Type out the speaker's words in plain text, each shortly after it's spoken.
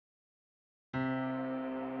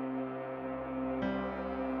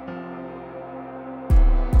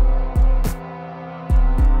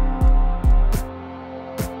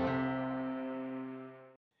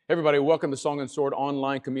Hey everybody, welcome to Song and Sword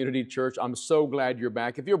Online Community Church. I'm so glad you're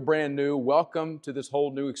back. If you're brand new, welcome to this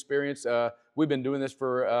whole new experience. We've been doing this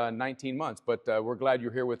for 19 months, but we're glad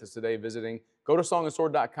you're here with us today visiting. Go to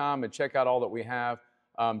songandsword.com and check out all that we have.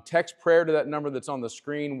 Text prayer to that number that's on the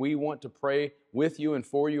screen. We want to pray with you and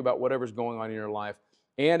for you about whatever's going on in your life.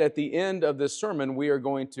 And at the end of this sermon, we are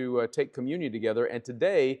going to take communion together. And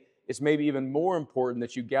today, it's maybe even more important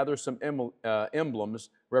that you gather some emblems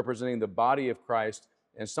representing the body of Christ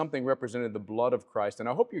and something represented the blood of Christ. And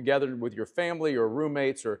I hope you're gathered with your family or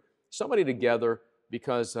roommates or somebody together,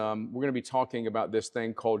 because we're going to be talking about this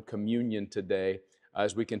thing called communion today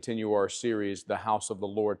as we continue our series, The House of the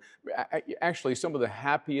Lord. Actually, some of the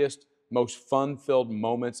happiest, most fun-filled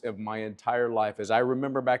moments of my entire life, as I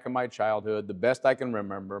remember back in my childhood, the best I can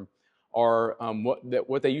remember, are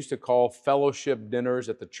what they used to call fellowship dinners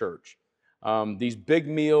at the church. These big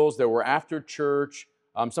meals that were after church.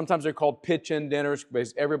 Sometimes they're called pitch-in dinners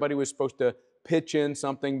because everybody was supposed to pitch in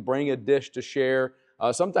something, bring a dish to share.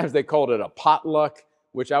 Sometimes they called it a potluck,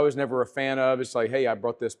 which I was never a fan of. It's like, hey, I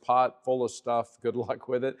brought this pot full of stuff. Good luck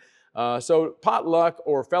with it. So potluck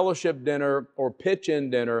or fellowship dinner or pitch-in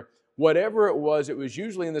dinner, whatever it was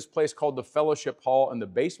usually in this place called the fellowship hall in the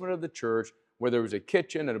basement of the church, where there was a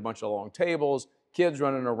kitchen and a bunch of long tables, kids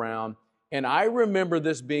running around. And I remember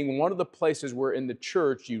this being one of the places where in the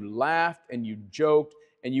church you laughed and you joked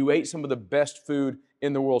and you ate some of the best food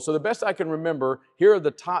in the world. So the best I can remember, here are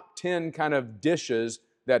the top 10 kind of dishes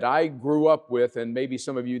that I grew up with, and maybe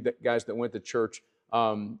some of you guys that went to church,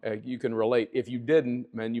 you can relate. If you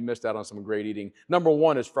didn't, man, you missed out on some great eating. Number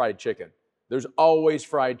one is fried chicken. There's always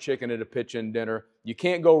fried chicken at a pitch-in dinner. You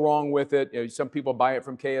can't go wrong with it. You know, some people buy it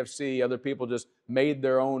from KFC. Other people just made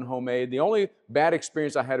their own homemade. The only bad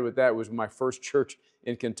experience I had with that was my first church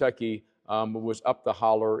in Kentucky was up the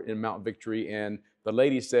holler in Mount Victory, and the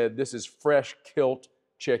lady said, "This is fresh kilt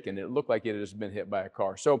chicken." It looked like it had just been hit by a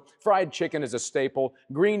car. So fried chicken is a staple.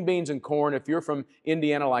 Green beans and corn. If you're from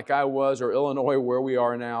Indiana like I was, or Illinois where we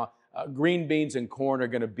are now, green beans and corn are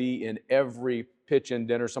going to be in every pitch-in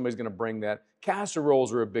dinner. Somebody's going to bring that.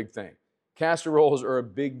 Casseroles are a big thing. Casseroles are a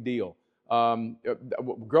big deal.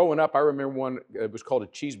 Growing up, I remember one, it was called a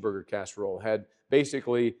cheeseburger casserole. It had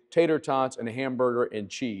basically tater tots and a hamburger and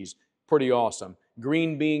cheese. Pretty awesome.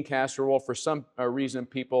 Green bean casserole. For some reason,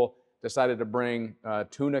 people decided to bring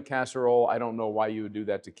tuna casserole. I don't know why you would do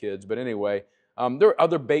that to kids, but anyway. There are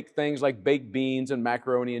other baked things like baked beans and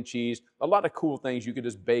macaroni and cheese. A lot of cool things you could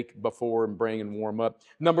just bake before and bring and warm up.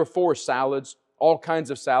 Number four, salads. All kinds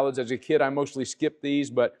of salads. As a kid, I mostly skipped these,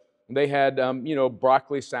 but they had,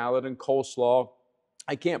 broccoli salad and coleslaw.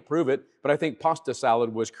 I can't prove it, but I think pasta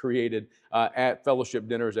salad was created at fellowship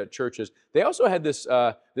dinners at churches. They also had this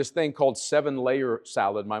thing called 7-layer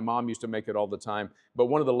salad. My mom used to make it all the time, but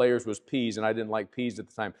one of the layers was peas, and I didn't like peas at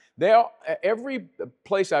the time. Every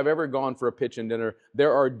place I've ever gone for a pitch-in dinner,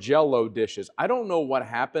 there are Jell-O dishes. I don't know what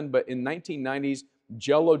happened, but in 1990s,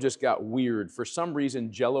 Jell-O just got weird. For some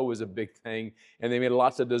reason, Jell-O was a big thing, and they made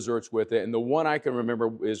lots of desserts with it. And the one I can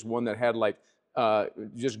remember is one that had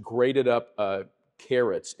just grated up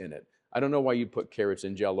carrots in it. I don't know why you'd put carrots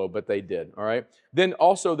in Jell-O, but they did, all right? Then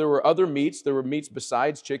also there were other meats. There were meats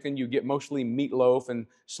besides chicken. You get mostly meatloaf and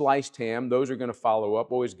sliced ham. Those are going to follow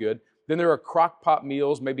up, always good. Then there are crock pot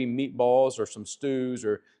meals, maybe meatballs or some stews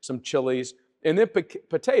or some chilies. And then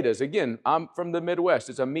potatoes. Again, I'm from the Midwest.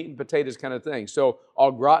 It's a meat and potatoes kind of thing. So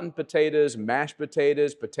au gratin potatoes, mashed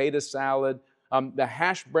potatoes, potato salad, the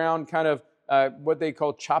hash brown kind of what they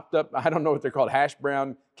call chopped up, I don't know what they're called, hash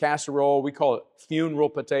brown casserole. We call it funeral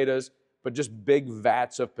potatoes, but just big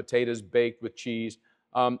vats of potatoes baked with cheese.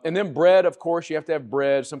 And then bread, of course, you have to have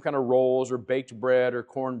bread, some kind of rolls or baked bread or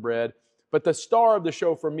cornbread. But the star of the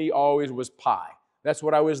show for me always was pie. That's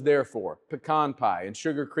what I was there for. Pecan pie and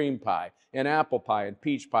sugar cream pie and apple pie and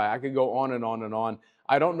peach pie. I could go on and on and on.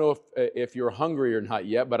 I don't know if you're hungry or not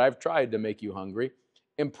yet, but I've tried to make you hungry.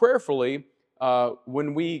 And prayerfully,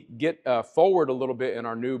 when we get forward a little bit in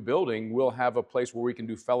our new building, we'll have a place where we can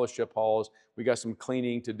do fellowship halls. We got some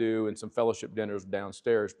cleaning to do and some fellowship dinners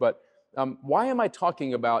downstairs. But why am I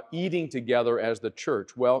talking about eating together as the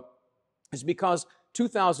church? Well, it's because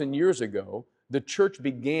 2,000 years ago, the church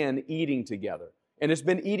began eating together. And it's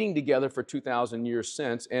been eating together for 2,000 years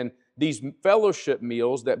since. And these fellowship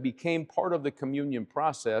meals that became part of the communion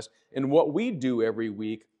process and what we do every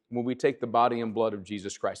week when we take the body and blood of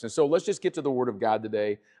Jesus Christ. And so let's just get to the Word of God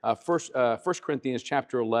today. 1 Corinthians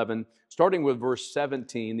chapter 11, starting with verse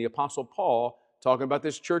 17, the Apostle Paul talking about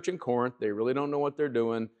this church in Corinth. They really don't know what they're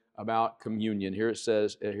doing about communion. Here it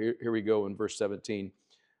says, here we go in verse 17.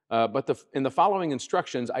 But in the following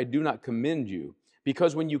instructions, I do not commend you,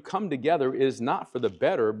 Because when you come together, it is not for the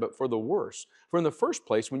better, but for the worse. For in the first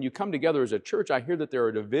place, when you come together as a church, I hear that there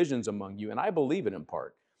are divisions among you, and I believe it in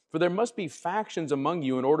part. For there must be factions among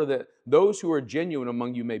you in order that those who are genuine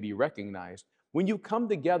among you may be recognized. When you come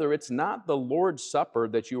together, it's not the Lord's Supper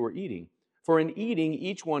that you are eating. For in eating,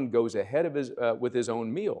 each one goes ahead of with his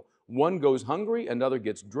own meal. One goes hungry, another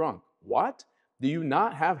gets drunk. What? Do you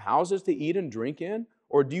not have houses to eat and drink in?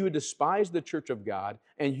 Or do you despise the church of God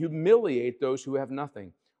and humiliate those who have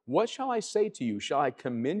nothing? What shall I say to you? Shall I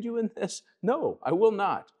commend you in this? No, I will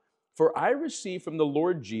not. For I received from the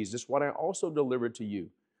Lord Jesus what I also delivered to you,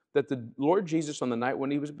 that the Lord Jesus, on the night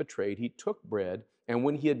when he was betrayed, he took bread, and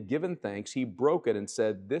when he had given thanks, he broke it and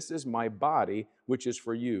said, "This is my body, which is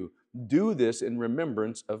for you. Do this in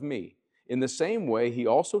remembrance of me." In the same way, he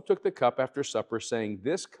also took the cup after supper, saying,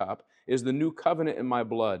 "This cup is the new covenant in my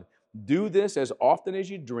blood. Do this as often as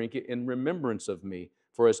you drink it in remembrance of me.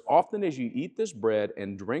 For as often as you eat this bread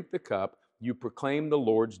and drink the cup, you proclaim the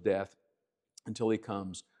Lord's death until he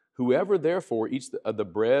comes. Whoever therefore eats the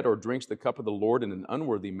bread or drinks the cup of the Lord in an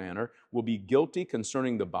unworthy manner will be guilty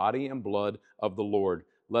concerning the body and blood of the Lord.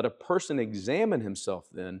 Let a person examine himself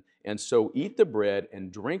then, and so eat the bread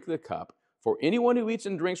and drink the cup. For anyone who eats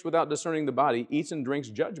and drinks without discerning the body eats and drinks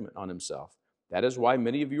judgment on himself. That is why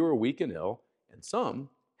many of you are weak and ill, and some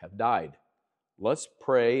have died." Let's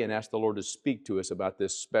pray and ask the Lord to speak to us about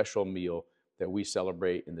this special meal that we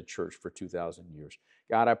celebrate in the church for 2,000 years.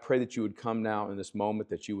 God, I pray that you would come now in this moment,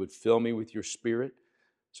 that you would fill me with your Spirit,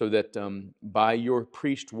 so that by your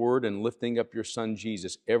preached word and lifting up your Son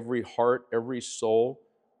Jesus, every heart, every soul,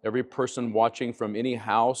 every person watching from any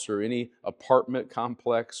house or any apartment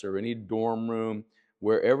complex or any dorm room,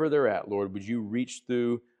 wherever they're at, Lord, would you reach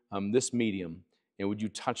through this medium, and would you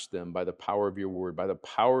touch them by the power of your word, by the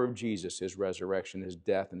power of Jesus, his resurrection, his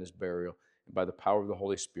death, and his burial, and by the power of the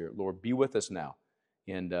Holy Spirit. Lord, be with us now,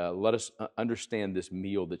 and let us understand this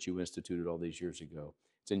meal that you instituted all these years ago.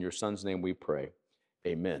 It's in your Son's name we pray.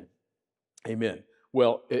 Amen. Amen.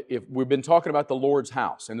 Well, if we've been talking about the Lord's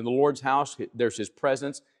house, and in the Lord's house, there's his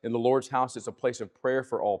presence. In the Lord's house, it's a place of prayer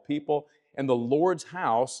for all people. And the Lord's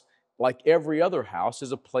house, like every other house,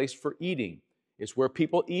 is a place for eating. It's where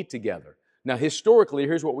people eat together. Now, historically,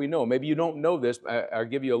 here's what we know. Maybe you don't know this. I'll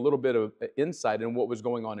give you a little bit of insight in what was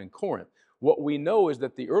going on in Corinth. What we know is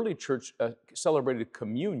that the early church celebrated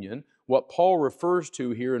communion, what Paul refers to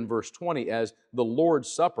here in verse 20 as the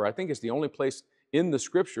Lord's Supper. I think it's the only place in the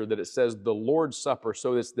Scripture that it says the Lord's Supper.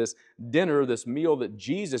 So it's this dinner, this meal that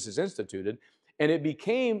Jesus has instituted, and it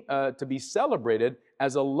became to be celebrated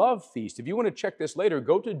as a love feast. If you want to check this later,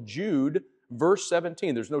 go to Jude verse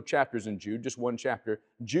 17. There's no chapters in Jude, just one chapter.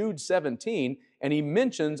 Jude 17, and he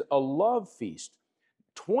mentions a love feast.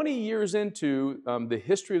 20 years into the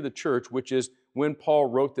history of the church, which is when Paul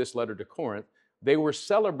wrote this letter to Corinth, they were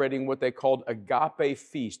celebrating what they called agape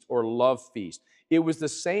feast or love feast. It was the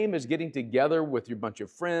same as getting together with your bunch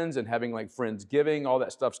of friends and having like Friendsgiving, all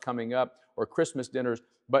that stuff's coming up, or Christmas dinners,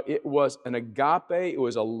 but it was an agape, it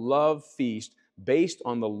was a love feast based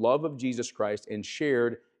on the love of Jesus Christ and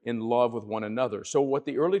shared in love with one another. So what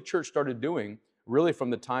the early church started doing, really from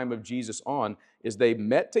the time of Jesus on, is they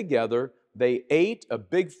met together, they ate a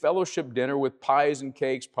big fellowship dinner with pies and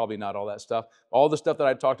cakes, probably not all that stuff, all the stuff that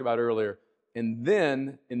I talked about earlier. And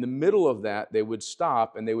then in the middle of that, they would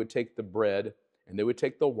stop and they would take the bread and they would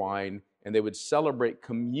take the wine and they would celebrate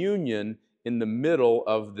communion in the middle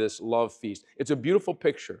of this love feast. It's a beautiful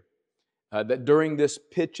picture that during this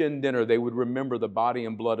pitch-in dinner, they would remember the body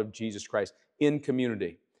and blood of Jesus Christ in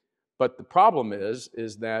community. But the problem is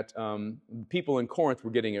that people in Corinth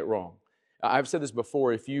were getting it wrong. I've said this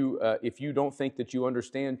before, if you don't think that you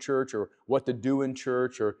understand church or what to do in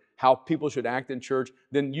church or how people should act in church,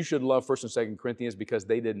 then you should love 1st and 2nd Corinthians because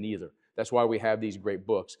they didn't either. That's why we have these great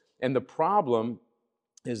books. And the problem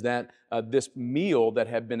is that this meal that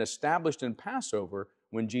had been established in Passover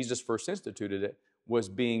when Jesus first instituted it was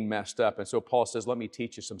being messed up. And so Paul says, let me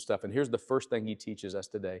teach you some stuff. And here's the first thing he teaches us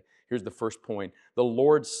today. Here's the first point. The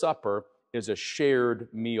Lord's Supper is a shared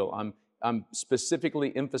meal. I'm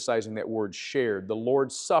specifically emphasizing that word shared. The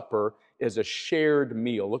Lord's Supper is a shared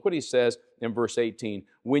meal. Look what he says in verse 18.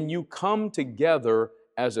 When you come together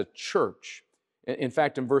as a church. In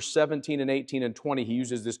fact, in verse 17 and 18 and 20, he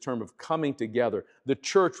uses this term of coming together. The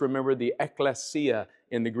church, remember, the ekklesia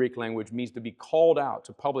in the Greek language means to be called out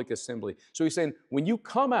to public assembly. So he's saying, when you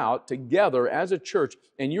come out together as a church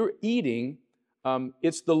and you're eating,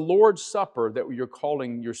 it's the Lord's Supper that you're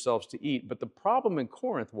calling yourselves to eat. But the problem in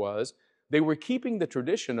Corinth was they were keeping the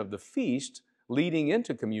tradition of the feast leading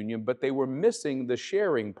into communion, but they were missing the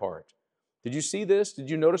sharing part. Did you see this? Did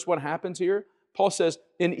you notice what happens here? Paul says,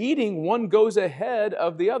 in eating, one goes ahead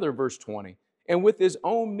of the other, verse 20, and with his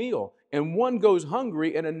own meal. And one goes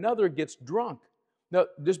hungry and another gets drunk. Now,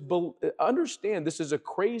 just understand this is a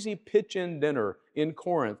crazy pitch-in dinner in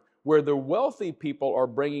Corinth where the wealthy people are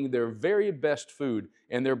bringing their very best food,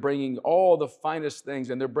 and they're bringing all the finest things,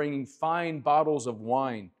 and they're bringing fine bottles of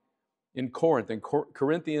wine in Corinth. And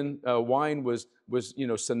Corinthian wine was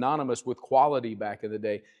synonymous with quality back in the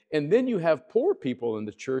day. And then you have poor people in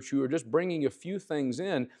the church who are just bringing a few things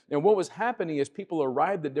in. And what was happening is people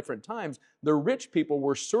arrived at different times. The rich people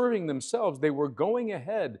were serving themselves. They were going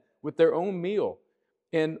ahead with their own meal.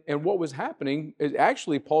 And what was happening is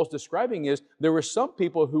actually Paul's describing is there were some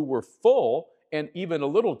people who were full and even a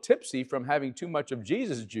little tipsy from having too much of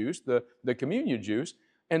Jesus juice, the communion juice,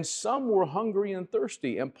 and some were hungry and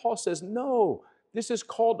thirsty. And Paul says, no, this is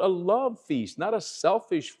called a love feast, not a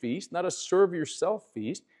selfish feast, not a serve yourself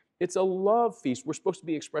feast. It's a love feast. We're supposed to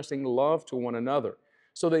be expressing love to one another.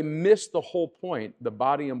 So they missed the whole point, the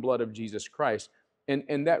body and blood of Jesus Christ.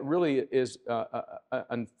 And that really is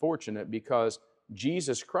unfortunate because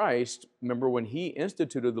Jesus Christ, remember when he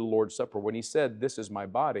instituted the Lord's Supper, when he said, this is my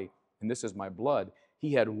body and this is my blood,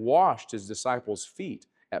 he had washed his disciples' feet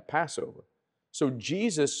at Passover. So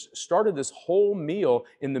Jesus started this whole meal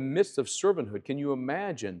in the midst of servanthood. Can you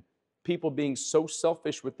imagine people being so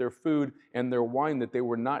selfish with their food and their wine that they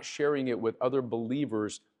were not sharing it with other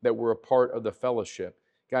believers that were a part of the fellowship?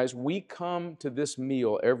 Guys, we come to this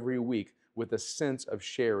meal every week with a sense of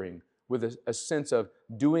sharing, with a sense of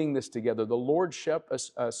doing this together. The Lord's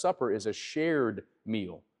Supper is a shared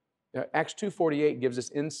meal. Acts 2:48 gives us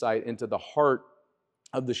insight into the heart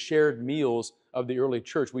of the shared meals of the early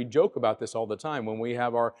church. We joke about this all the time. When we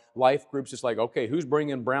have our life groups, it's like, okay, who's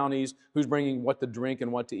bringing brownies? Who's bringing what to drink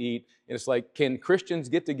and what to eat? And it's like, can Christians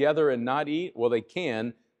get together and not eat? Well, they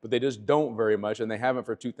can, but they just don't very much, and they haven't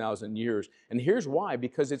for 2,000 years. And here's why,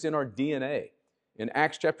 because it's in our DNA. In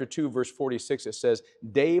Acts chapter 2, verse 46, it says,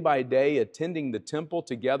 day by day, attending the temple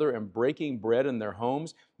together and breaking bread in their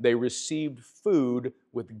homes, they received food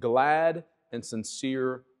with glad and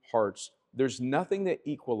sincere hearts. There's nothing that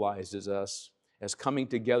equalizes us as coming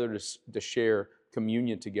together to share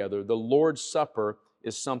communion together. The Lord's Supper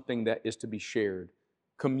is something that is to be shared.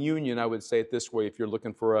 Communion, I would say it this way if you're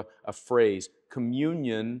looking for a phrase,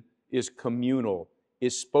 communion is communal,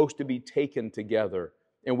 is supposed to be taken together.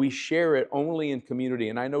 And we share it only in community.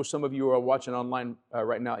 And I know some of you are watching online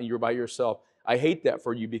right now and you're by yourself. I hate that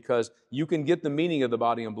for you because you can get the meaning of the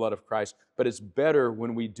body and blood of Christ, but it's better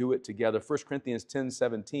when we do it together. 1 Corinthians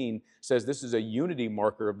 10:17 says this is a unity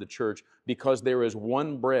marker of the church because there is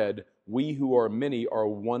one bread. We who are many are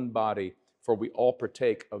one body, for we all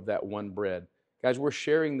partake of that one bread. Guys, we're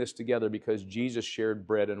sharing this together because Jesus shared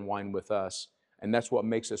bread and wine with us. And that's what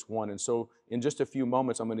makes us one. And so in just a few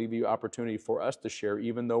moments, I'm going to give you an opportunity for us to share,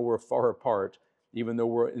 even though we're far apart, even though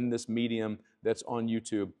we're in this medium that's on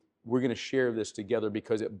YouTube. We're going to share this together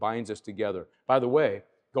because it binds us together. By the way,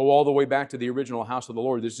 go all the way back to the original house of the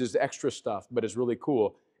Lord. This is extra stuff, but it's really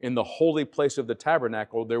cool. In the holy place of the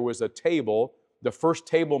tabernacle, there was a table, the first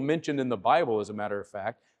table mentioned in the Bible, as a matter of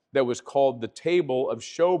fact, that was called the table of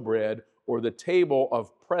showbread or the table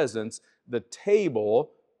of presence, the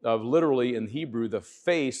table of literally in Hebrew, the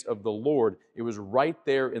face of the Lord. It was right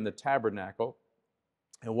there in the tabernacle.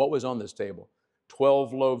 And what was on this table?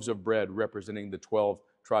 12 loaves of bread representing the 12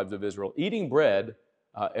 tribes of Israel. Eating bread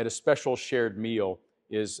at a special shared meal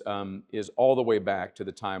is all the way back to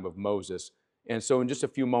the time of Moses. And so in just a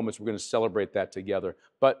few moments, we're going to celebrate that together.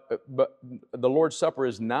 But the Lord's Supper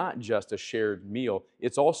is not just a shared meal.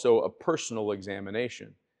 It's also a personal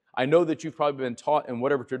examination. I know that you've probably been taught in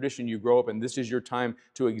whatever tradition you grow up in, this is your time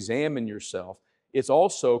to examine yourself. It's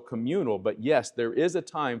also communal, but yes, there is a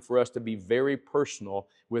time for us to be very personal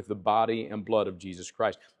with the body and blood of Jesus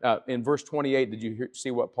Christ. In verse 28, did you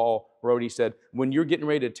see what Paul wrote? He said, when you're getting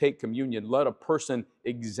ready to take communion, let a person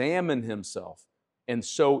examine himself and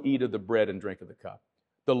so eat of the bread and drink of the cup.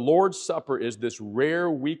 The Lord's Supper is this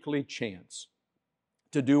rare weekly chance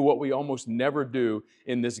to do what we almost never do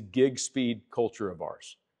in this gig speed culture of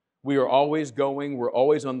ours. We are always going, we're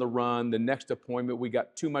always on the run, the next appointment, we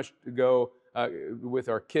got too much to go with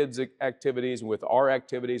our kids' activities and with our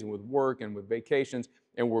activities and with work and with vacations,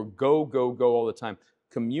 and we're go, go, go all the time.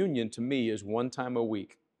 Communion to me is one time a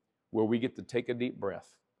week where we get to take a deep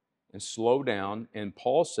breath and slow down, and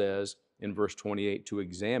Paul says in verse 28 to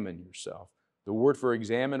examine yourself. The word for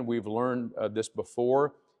examine, we've learned this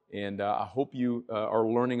before, and I hope you are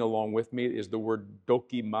learning along with me, is the word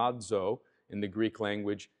dokimazo in the Greek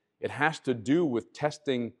language. It has to do with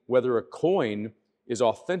testing whether a coin is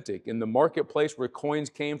authentic. In the marketplace where coins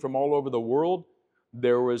came from all over the world,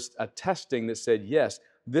 there was a testing that said, yes,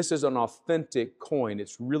 this is an authentic coin.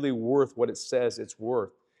 It's really worth what it says it's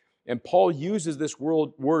worth. And Paul uses this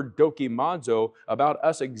word dokimazo about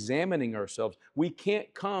us examining ourselves. We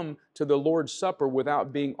can't come to the Lord's Supper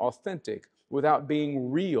without being authentic, without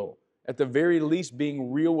being real, at the very least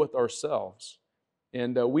being real with ourselves.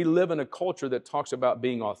 And we live in a culture that talks about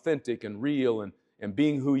being authentic and real and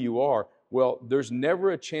being who you are. Well, there's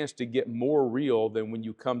never a chance to get more real than when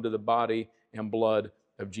you come to the body and blood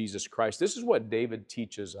of Jesus Christ. This is what David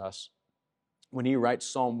teaches us when he writes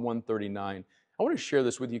Psalm 139. I want to share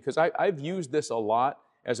this with you because I've used this a lot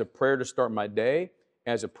as a prayer to start my day,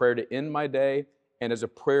 as a prayer to end my day, and as a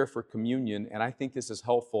prayer for communion, and I think this is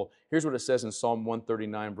helpful. Here's what it says in Psalm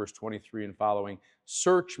 139, verse 23 and following.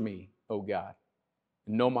 Search me, O God,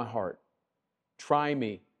 and know my heart. Try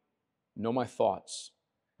me, know my thoughts,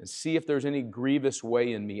 and see if there's any grievous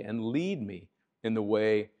way in me, and lead me in the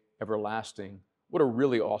way everlasting. What a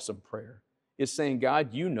really awesome prayer. It's saying,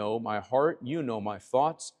 God, you know my heart, you know my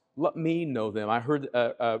thoughts, let me know them. I heard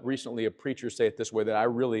recently a preacher say it this way that it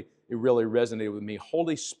really resonated with me.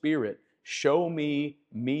 Holy Spirit, show me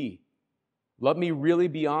me. Let me really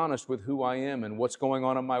be honest with who I am and what's going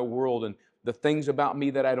on in my world and the things about me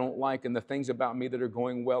that I don't like and the things about me that are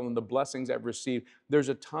going well and the blessings I've received. There's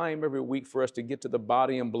a time every week for us to get to the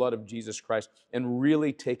body and blood of Jesus Christ and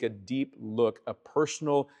really take a deep look, a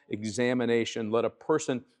personal examination. Let a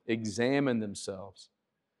person examine themselves.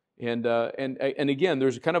 And again,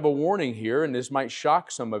 there's kind of a warning here, and this might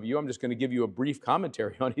shock some of you. I'm just going to give you a brief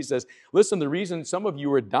commentary on it. He says, listen, the reason some of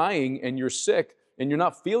you are dying and you're sick and you're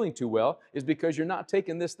not feeling too well is because you're not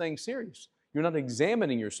taking this thing serious. You're not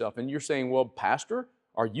examining yourself. And you're saying, well, Pastor,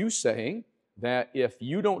 are you saying that if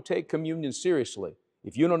you don't take communion seriously,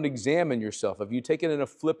 if you don't examine yourself, if you take it in a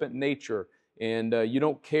flippant nature and you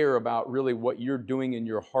don't care about really what you're doing in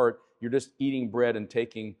your heart, you're just eating bread and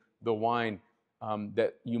taking the wine,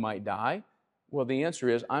 that you might die? Well, the answer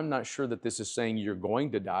is, I'm not sure that this is saying you're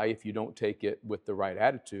going to die if you don't take it with the right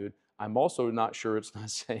attitude. I'm also not sure it's not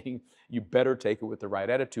saying you better take it with the right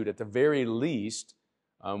attitude. At the very least,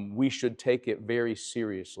 we should take it very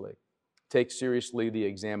seriously. Take seriously the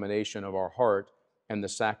examination of our heart and the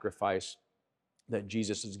sacrifice that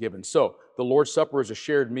Jesus has given. So, the Lord's Supper is a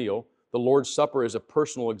shared meal. The Lord's Supper is a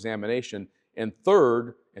personal examination. And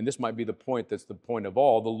third, and this might be the point that's the point of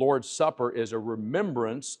all, the Lord's Supper is a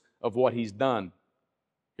remembrance of what He's done.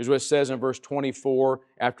 Here's what it says in verse 24,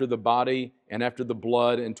 after the body and after the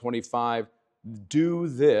blood, in 25, do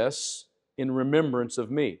this in remembrance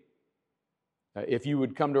of me. If you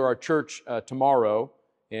would come to our church tomorrow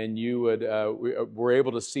and you would, were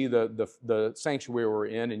able to see the sanctuary we're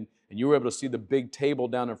in, and you were able to see the big table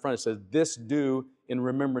down in front, it says, this do in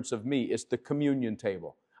remembrance of me. It's the communion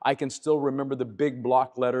table. I can still remember the big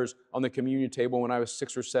block letters on the communion table when I was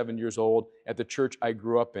 6 or 7 years old at the church I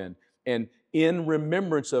grew up in. And in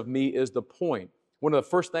remembrance of me is the point. One of the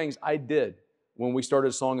first things I did when we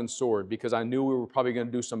started Song and Sword, because I knew we were probably going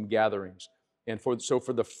to do some gatherings. And so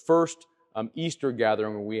for the first Easter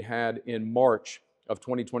gathering we had in March of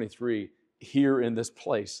 2023 here in this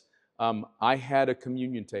place, I had a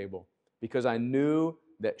communion table because I knew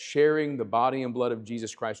that sharing the body and blood of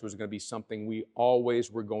Jesus Christ was going to be something we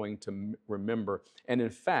always were going to remember. And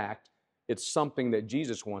in fact, it's something that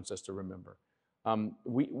Jesus wants us to remember.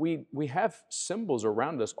 We have symbols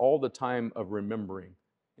around us all the time of remembering.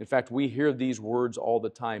 In fact, we hear these words all the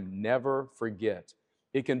time, never forget.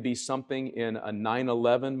 It can be something in a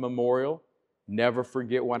 9/11 memorial, never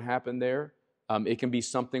forget what happened there. It can be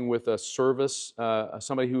something with a service,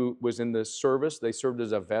 somebody who was in the service, they served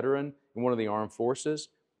as a veteran in one of the armed forces.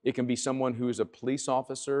 It can be someone who is a police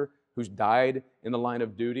officer who's died in the line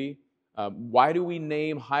of duty. Why do we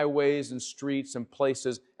name highways and streets and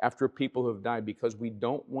places after people who have died? Because we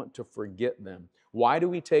don't want to forget them. Why do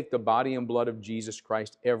we take the body and blood of Jesus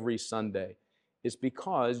Christ every Sunday? It's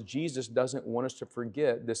because Jesus doesn't want us to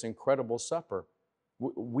forget this incredible supper.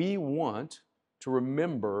 We want to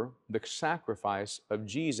remember the sacrifice of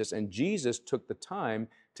Jesus. And Jesus took the time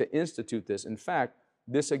to institute this. In fact,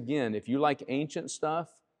 this again, if you like ancient stuff,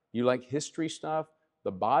 you like history stuff,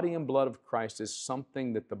 the body and blood of Christ is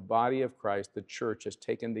something that the body of Christ, the church, has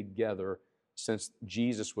taken together since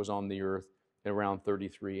Jesus was on the earth around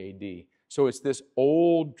 33 AD. So it's this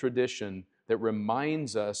old tradition that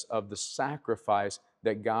reminds us of the sacrifice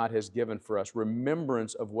that God has given for us,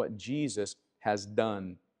 remembrance of what Jesus has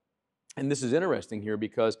done. And this is interesting here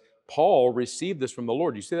because Paul received this from the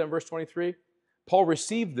Lord. You see that in verse 23? Paul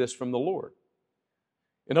received this from the Lord.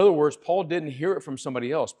 In other words, Paul didn't hear it from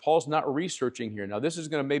somebody else. Paul's not researching here. Now, this is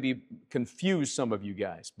going to maybe confuse some of you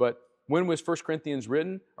guys, but When was 1 Corinthians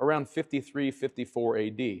written? Around 53, 54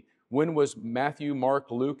 AD. When was Matthew,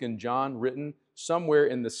 Mark, Luke, and John written? Somewhere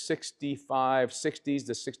in the 60s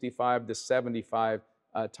to 65 to 75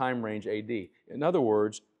 time range AD. In other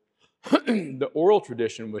words, the oral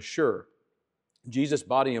tradition was sure. Jesus'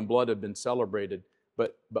 body and blood have been celebrated,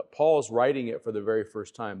 but Paul's writing it for the very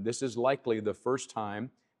first time. This is likely the first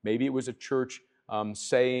time. Maybe it was a church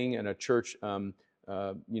saying and a church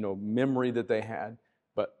memory that they had.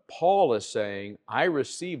 But Paul is saying, I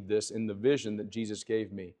received this in the vision that Jesus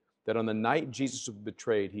gave me, that on the night Jesus was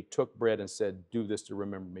betrayed, he took bread and said, do this to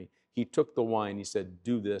remember me. He took the wine, he said,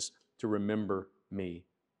 do this to remember me.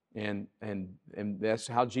 And that's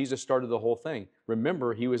how Jesus started the whole thing.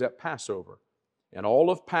 Remember, he was at Passover. And all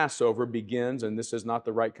of Passover begins, and this is not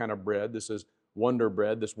the right kind of bread, this is Wonder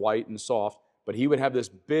Bread, this white and soft, but he would have this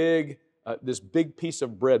big piece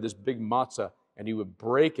of bread, this big matzah, and he would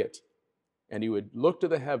break it, and he would look to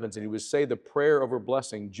the heavens, and he would say the prayer over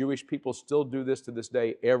blessing. Jewish people still do this to this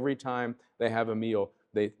day. Every time they have a meal,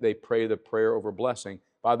 they pray the prayer over blessing.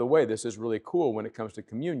 By the way, this is really cool when it comes to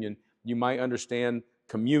communion. You might understand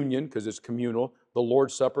communion because it's communal, the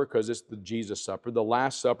Lord's Supper because it's the Jesus Supper, the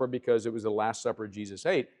Last Supper because it was the Last Supper Jesus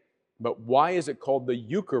ate. But why is it called the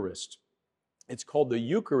Eucharist? It's called the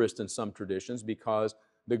Eucharist in some traditions because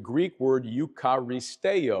the Greek word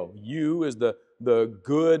eucharisteo, you is the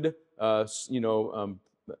good,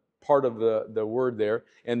 part of the word there,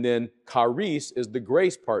 and then charis is the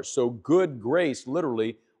grace part. So good grace,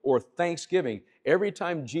 literally, or thanksgiving. Every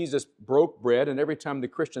time Jesus broke bread and every time the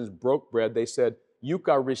Christians broke bread, they said,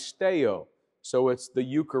 Eucharisteo. So it's the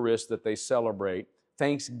Eucharist that they celebrate.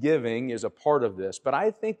 Thanksgiving is a part of this. But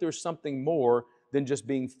I think there's something more than just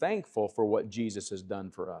being thankful for what Jesus has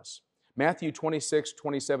done for us. Matthew 26,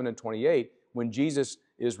 27, and 28, when Jesus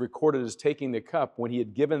is recorded as taking the cup, when he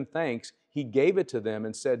had given thanks, he gave it to them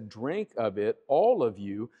and said, drink of it, all of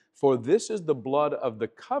you, for this is the blood of the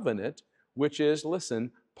covenant, which is,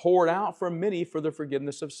 listen, poured out for many for the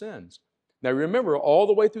forgiveness of sins. Now remember, all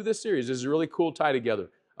the way through this series, this is a really cool tie together.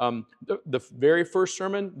 The very first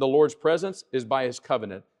sermon, the Lord's presence, is by his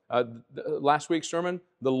covenant. Last week's sermon,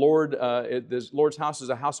 the Lord's house is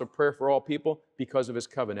a house of prayer for all people because of his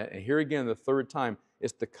covenant. And here again, the third time,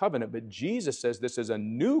 it's the covenant. But Jesus says this is a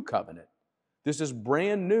new covenant. This is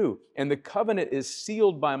brand new. And the covenant is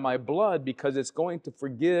sealed by my blood because it's going to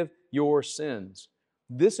forgive your sins.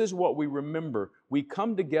 This is what we remember. We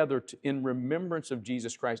come together in remembrance of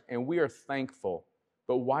Jesus Christ, and we are thankful.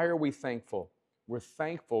 But why are we thankful? We're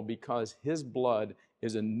thankful because his blood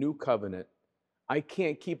is a new covenant. I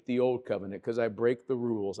can't keep the old covenant because I break the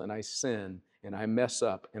rules and I sin and I mess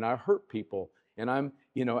up and I hurt people and I'm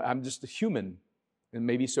just a human, and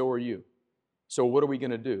maybe so are you. So what are we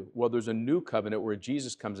going to do? Well, there's a new covenant where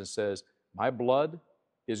Jesus comes and says, my blood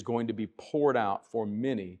is going to be poured out for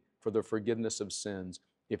many for the forgiveness of sins.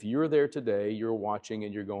 If you're there today, you're watching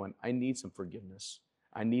and you're going, I need some forgiveness.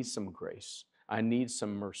 I need some grace. I need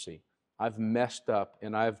some mercy. I've messed up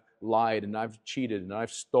and I've lied and I've cheated and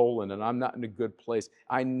I've stolen and I'm not in a good place.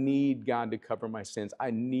 I need God to cover my sins.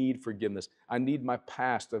 I need forgiveness. I need my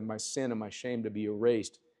past and my sin and my shame to be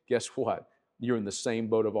erased. Guess what? You're in the same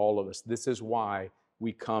boat of all of us. This is why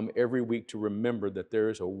we come every week to remember that there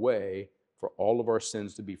is a way for all of our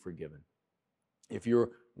sins to be forgiven. If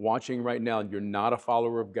you're watching right now and you're not a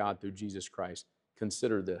follower of God through Jesus Christ,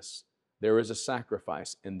 consider this. There is a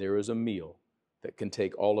sacrifice and there is a meal that can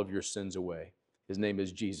take all of your sins away. His name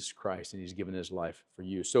is Jesus Christ, and he's given his life for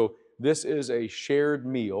you. So this is a shared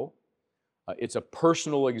meal. It's a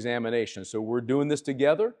personal examination. So we're doing this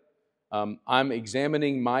together. I'm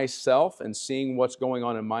examining myself and seeing what's going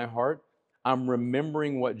on in my heart. I'm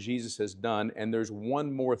remembering what Jesus has done, and there's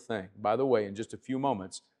one more thing. By the way, in just a few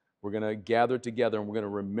moments, we're going to gather together and we're going to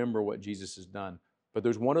remember what Jesus has done. But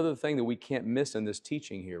there's one other thing that we can't miss in this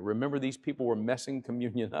teaching here. Remember, these people were messing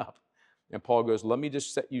communion up. And Paul goes, let me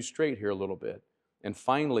just set you straight here a little bit. And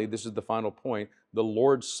finally, this is the final point, the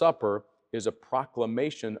Lord's Supper is a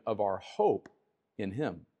proclamation of our hope in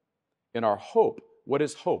him. And our hope, what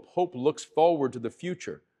is hope? Hope looks forward to the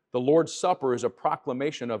future. The Lord's Supper is a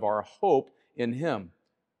proclamation of our hope in him.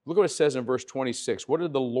 Look what it says in verse 26. What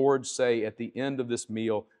did the Lord say at the end of this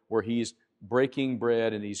meal where he's breaking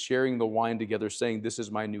bread and he's sharing the wine together, saying, this is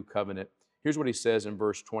my new covenant? Here's what he says in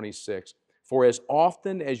verse 26. For as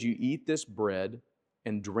often as you eat this bread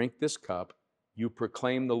and drink this cup, you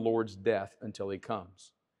proclaim the Lord's death until he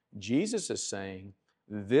comes. Jesus is saying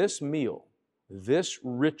this meal, this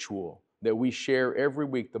ritual that we share every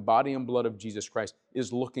week, the body and blood of Jesus Christ,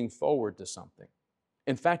 is looking forward to something.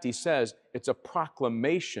 In fact, he says it's a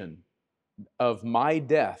proclamation of my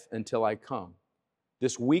death until I come.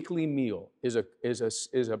 This weekly meal is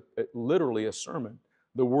literally a sermon.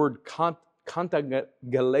 The word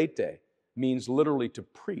kantagalete means literally to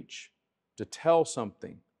preach, to tell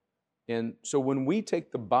something. And so when we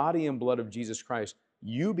take the body and blood of Jesus Christ,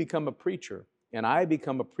 you become a preacher and I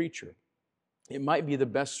become a preacher. It might be the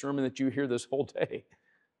best sermon that you hear this whole day,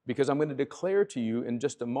 because I'm going to declare to you in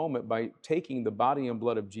just a moment, by taking the body and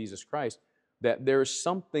blood of Jesus Christ, that there's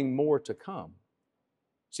something more to come.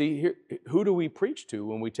 See, here, who do we preach to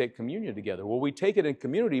when we take communion together? Well, we take it in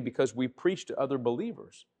community because we preach to other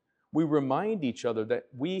believers. We remind each other that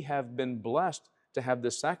we have been blessed to have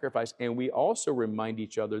this sacrifice, and we also remind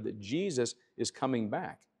each other that Jesus is coming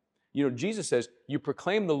back. You know, Jesus says, you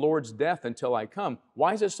proclaim the Lord's death until I come.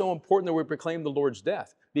 Why is it so important that we proclaim the Lord's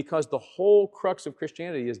death? Because the whole crux of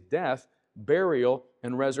Christianity is death, burial,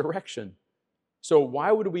 and resurrection. So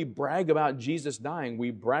why would we brag about Jesus dying?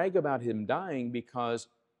 We brag about Him dying because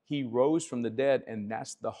He rose from the dead, and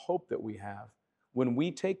that's the hope that we have. When we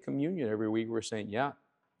take communion every week, we're saying, yeah,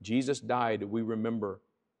 Jesus died, we remember,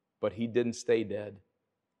 but He didn't stay dead.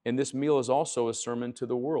 And this meal is also a sermon to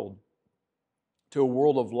the world, to a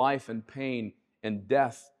world of life and pain and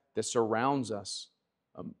death that surrounds us.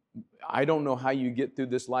 I don't know how you get through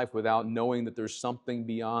this life without knowing that there's something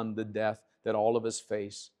beyond the death that all of us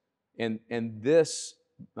face. And this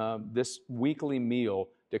weekly meal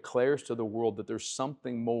declares to the world that there's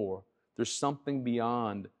something more. There's something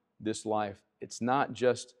beyond this life. It's not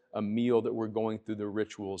just a meal that we're going through the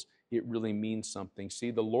rituals. It really means something.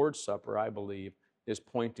 See, the Lord's Supper, I believe, is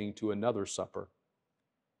pointing to another supper.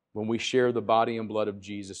 When we share the body and blood of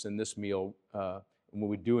Jesus in this meal, when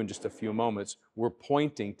we do in just a few moments, we're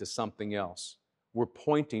pointing to something else. We're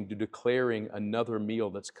pointing to declaring another meal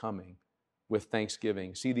that's coming with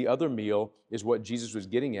thanksgiving. See, the other meal is what Jesus was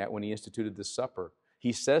getting at when He instituted this supper.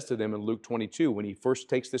 He says to them in Luke 22, when He first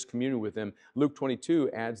takes this communion with them, Luke 22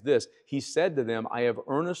 adds this, He said to them, I have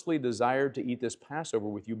earnestly desired to eat this Passover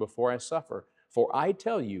with you before I suffer. For I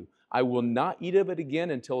tell you, I will not eat of it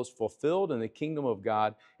again until it's fulfilled in the kingdom of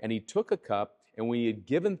God. And He took a cup, and when He had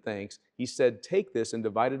given thanks, He said, take this and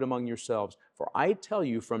divide it among yourselves. For I tell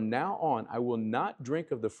you, from now on, I will not drink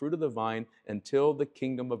of the fruit of the vine until the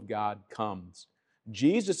kingdom of God comes.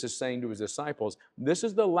 Jesus is saying to His disciples, this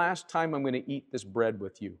is the last time I'm going to eat this bread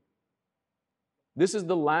with you. This is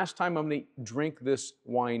the last time I'm going to drink this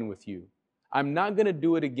wine with you. I'm not going to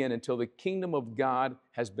do it again until the kingdom of God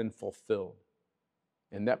has been fulfilled.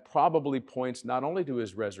 And that probably points not only to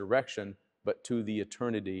His resurrection, but to the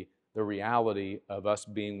eternity, the reality of us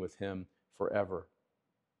being with Him forever.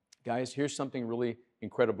 Guys, here's something really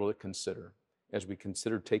incredible to consider as we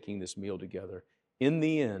consider taking this meal together. In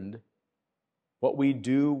the end, what we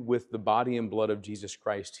do with the body and blood of Jesus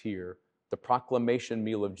Christ here, the proclamation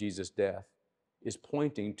meal of Jesus' death, is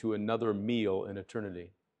pointing to another meal in eternity.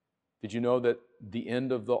 Did you know that the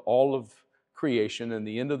end of all of creation and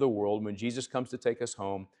the end of the world, when Jesus comes to take us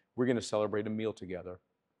home, we're going to celebrate a meal together?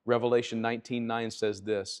 Revelation 19:9 says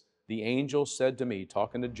this, the angel said to me,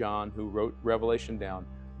 talking to John, who wrote Revelation down,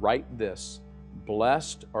 write this,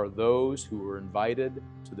 blessed are those who are invited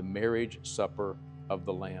to the marriage supper of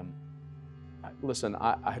the Lamb. Listen,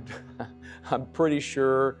 I'm pretty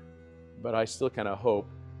sure, but I still kind of hope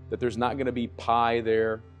that there's not going to be pie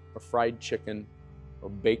there, or fried chicken, or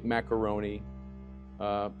baked macaroni.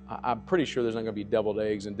 I'm pretty sure there's not going to be deviled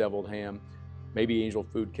eggs and deviled ham, maybe angel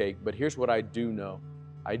food cake. But here's what I do know.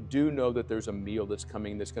 I do know that there's a meal that's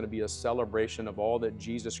coming that's going to be a celebration of all that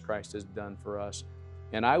Jesus Christ has done for us.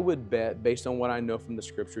 And I would bet, based on what I know from the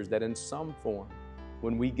Scriptures, that in some form,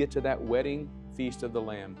 when we get to that wedding feast of the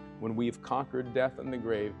Lamb, when we've conquered death and the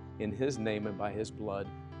grave in His name and by His blood,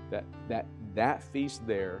 that feast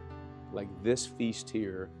there, like this feast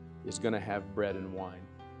here, is going to have bread and wine.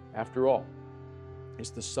 After all,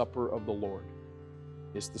 it's the supper of the Lord.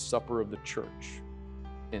 It's the supper of the church.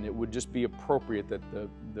 And it would just be appropriate that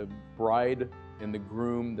the bride and the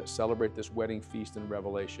groom that celebrate this wedding feast in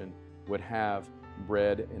Revelation would have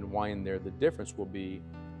bread and wine there. The difference will be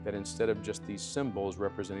that instead of just these symbols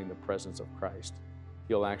representing the presence of Christ,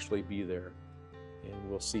 He'll actually be there and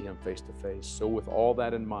we'll see Him face to face. So with all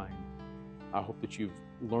that in mind, I hope that you've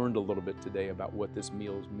learned a little bit today about what this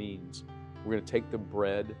meal means. We're going to take the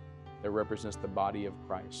bread that represents the body of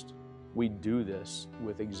Christ. We do this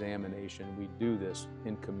with examination. We do this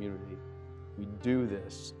in community. We do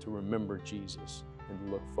this to remember Jesus and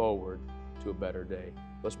to look forward to a better day.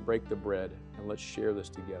 Let's break the bread and let's share this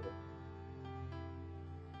together.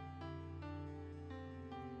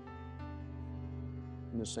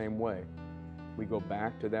 In the same way, we go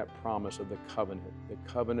back to that promise of the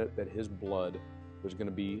covenant that His blood was going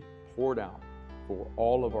to be poured out for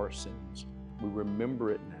all of our sins. We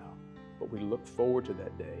remember it now, but we look forward to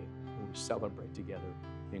that day when we celebrate together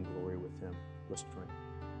in glory with Him. Let's pray.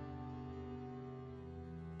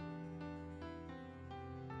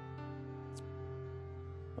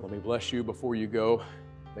 Let me bless you before you go.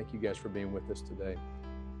 Thank you guys for being with us today.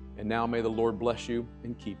 And now may the Lord bless you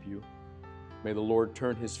and keep you. May the Lord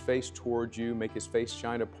turn His face towards you, make His face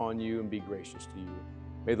shine upon you, and be gracious to you.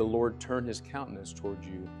 May the Lord turn His countenance towards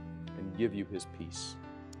you and give you His peace.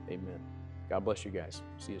 Amen. God bless you guys.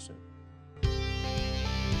 See you soon.